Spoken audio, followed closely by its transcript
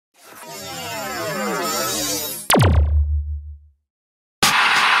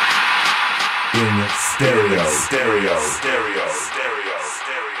in stereo, stereo, stereo, stereo.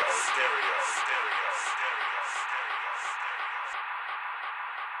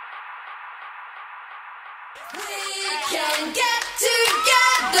 Can get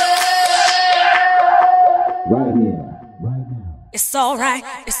together Right here, right now. It's alright,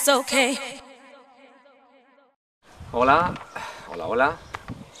 it's okay. Hola, hola, hola.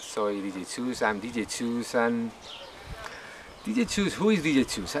 Soy DJ Chus, I'm DJ Chus, and DJ Chus, who is DJ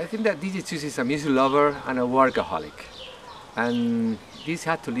Chus? I think that DJ Chus is a music lover and a workaholic. And this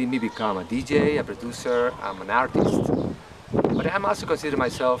had to lead me become a DJ, a producer, I'm an artist. But I'm also consider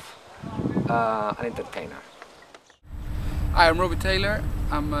myself an entertainer. Hi, I'm Robbie Taylor.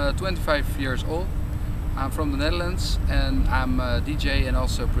 I'm 25 years old. I'm from the Netherlands and I'm a DJ and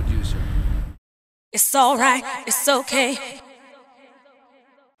also a producer. It's alright, it's okay.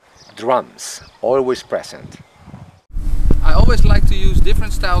 Drums, always present. I always like to use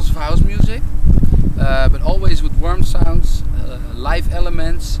different styles of house music, but always with warm sounds, live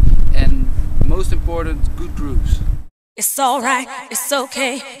elements, and most important, good grooves. It's alright, it's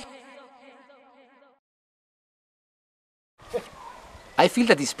okay. I feel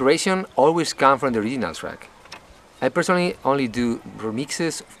that inspiration always comes from the original track. I personally only do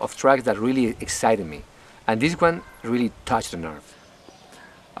remixes of tracks that really excited me, and this one really touched the nerve.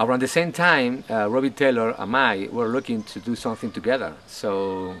 Around the same time, Robbie Taylor and I were looking to do something together,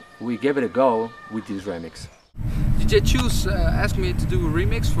 so we gave it a go with this remix. DJ Chus asked me to do a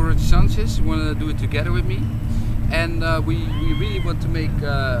remix for Sanchez. He wanted to do it together with me, and we really want to make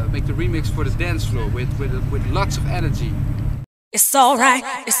the remix for the dance floor with lots of energy. It's alright,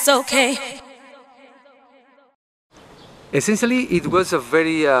 it's okay. Essentially, it was a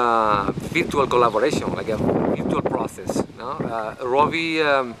very virtual collaboration, like a virtual process. No?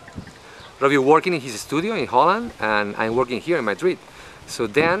 Robbie working in his studio in Holland, and I'm working here in Madrid. So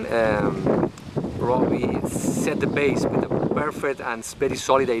then Robbie set the base with a perfect and very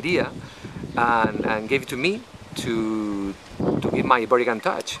solid idea, and gave it to me to give my Berrigan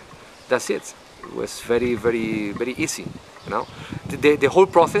touch. That's it. It was very, very, very easy. You know, the whole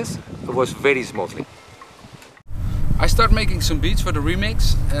process was very smoothly. I started making some beats for the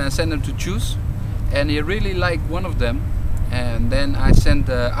remix and sent them to Chus, and he really liked one of them. And then I sent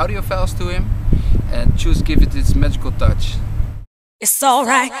the audio files to him, and Chus gave it its magical touch. It's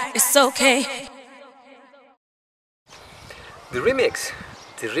alright, it's okay. The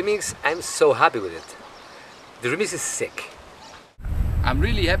remix, I'm so happy with it. The remix is sick. I'm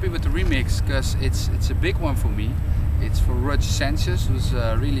really happy with the remix because it's a big one for me. It's for Chus Sanchez, who's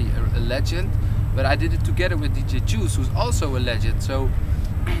really a legend. But I did it together with DJ Chus, who's also a legend. So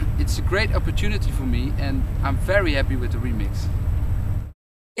it's a great opportunity for me, and I'm very happy with the remix.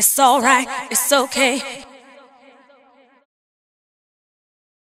 It's alright, it's okay.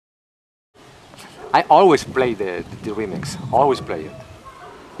 I always play the remix, always play it.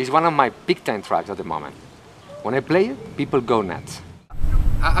 It's one of my big time tracks at the moment. When I play it, people go nuts.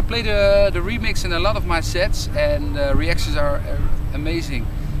 I play the remix in a lot of my sets, and the reactions are amazing.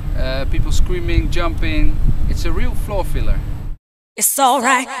 People screaming, jumping. It's a real floor filler. It's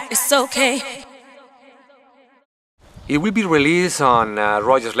alright, it's okay. It will be released on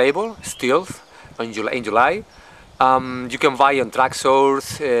Roger's label, Stealth, in July. You can buy on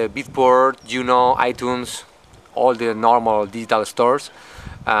Tracksource, Beatport, Juno, iTunes, all the normal digital stores,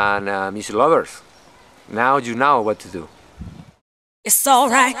 and music lovers. Now you know what to do. It's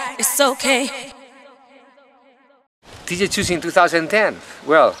alright, it's okay. DJ Chus in 2010.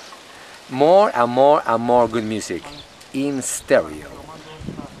 Well, more and more and more good music in stereo.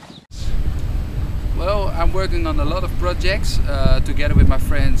 Well, I'm working on a lot of projects together with my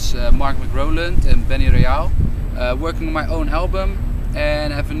friends Mark McRoland and Benny Real. Working on my own album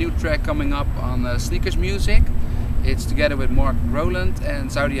and have a new track coming up on Sneakers Music. It's together with Mark McRoland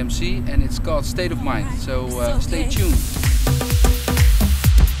and Saudi MC, and it's called State of Mind. So stay tuned.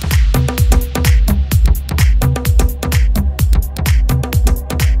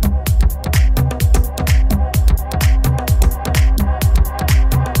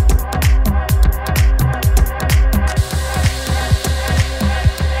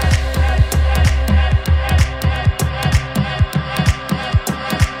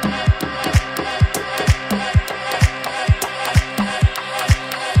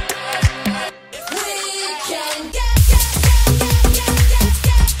 We can get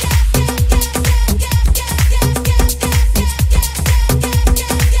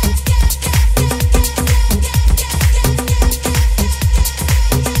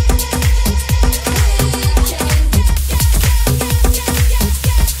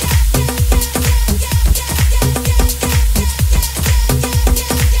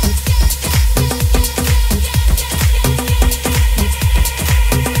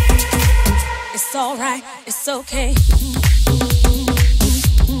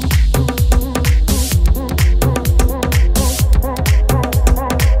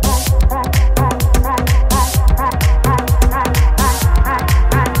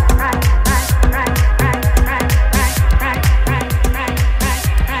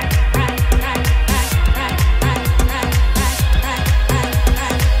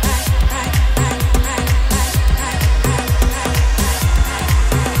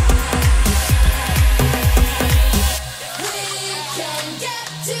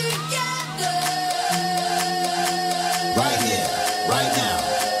together. Right here, right now.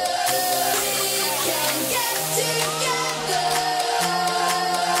 We can get together.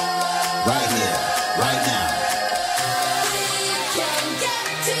 Right here, right now. We can get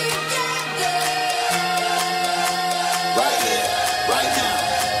together. Right here, right now.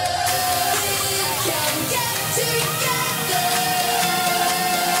 We can get together.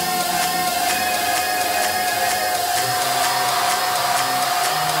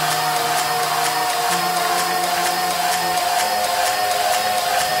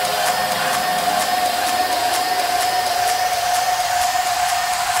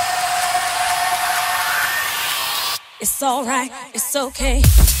 It's alright, it's okay.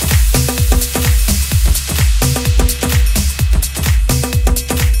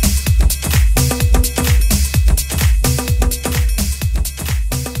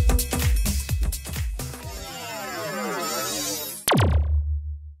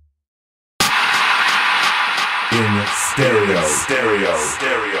 In stereo, stereo,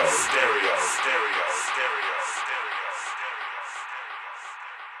 stereo, stereo.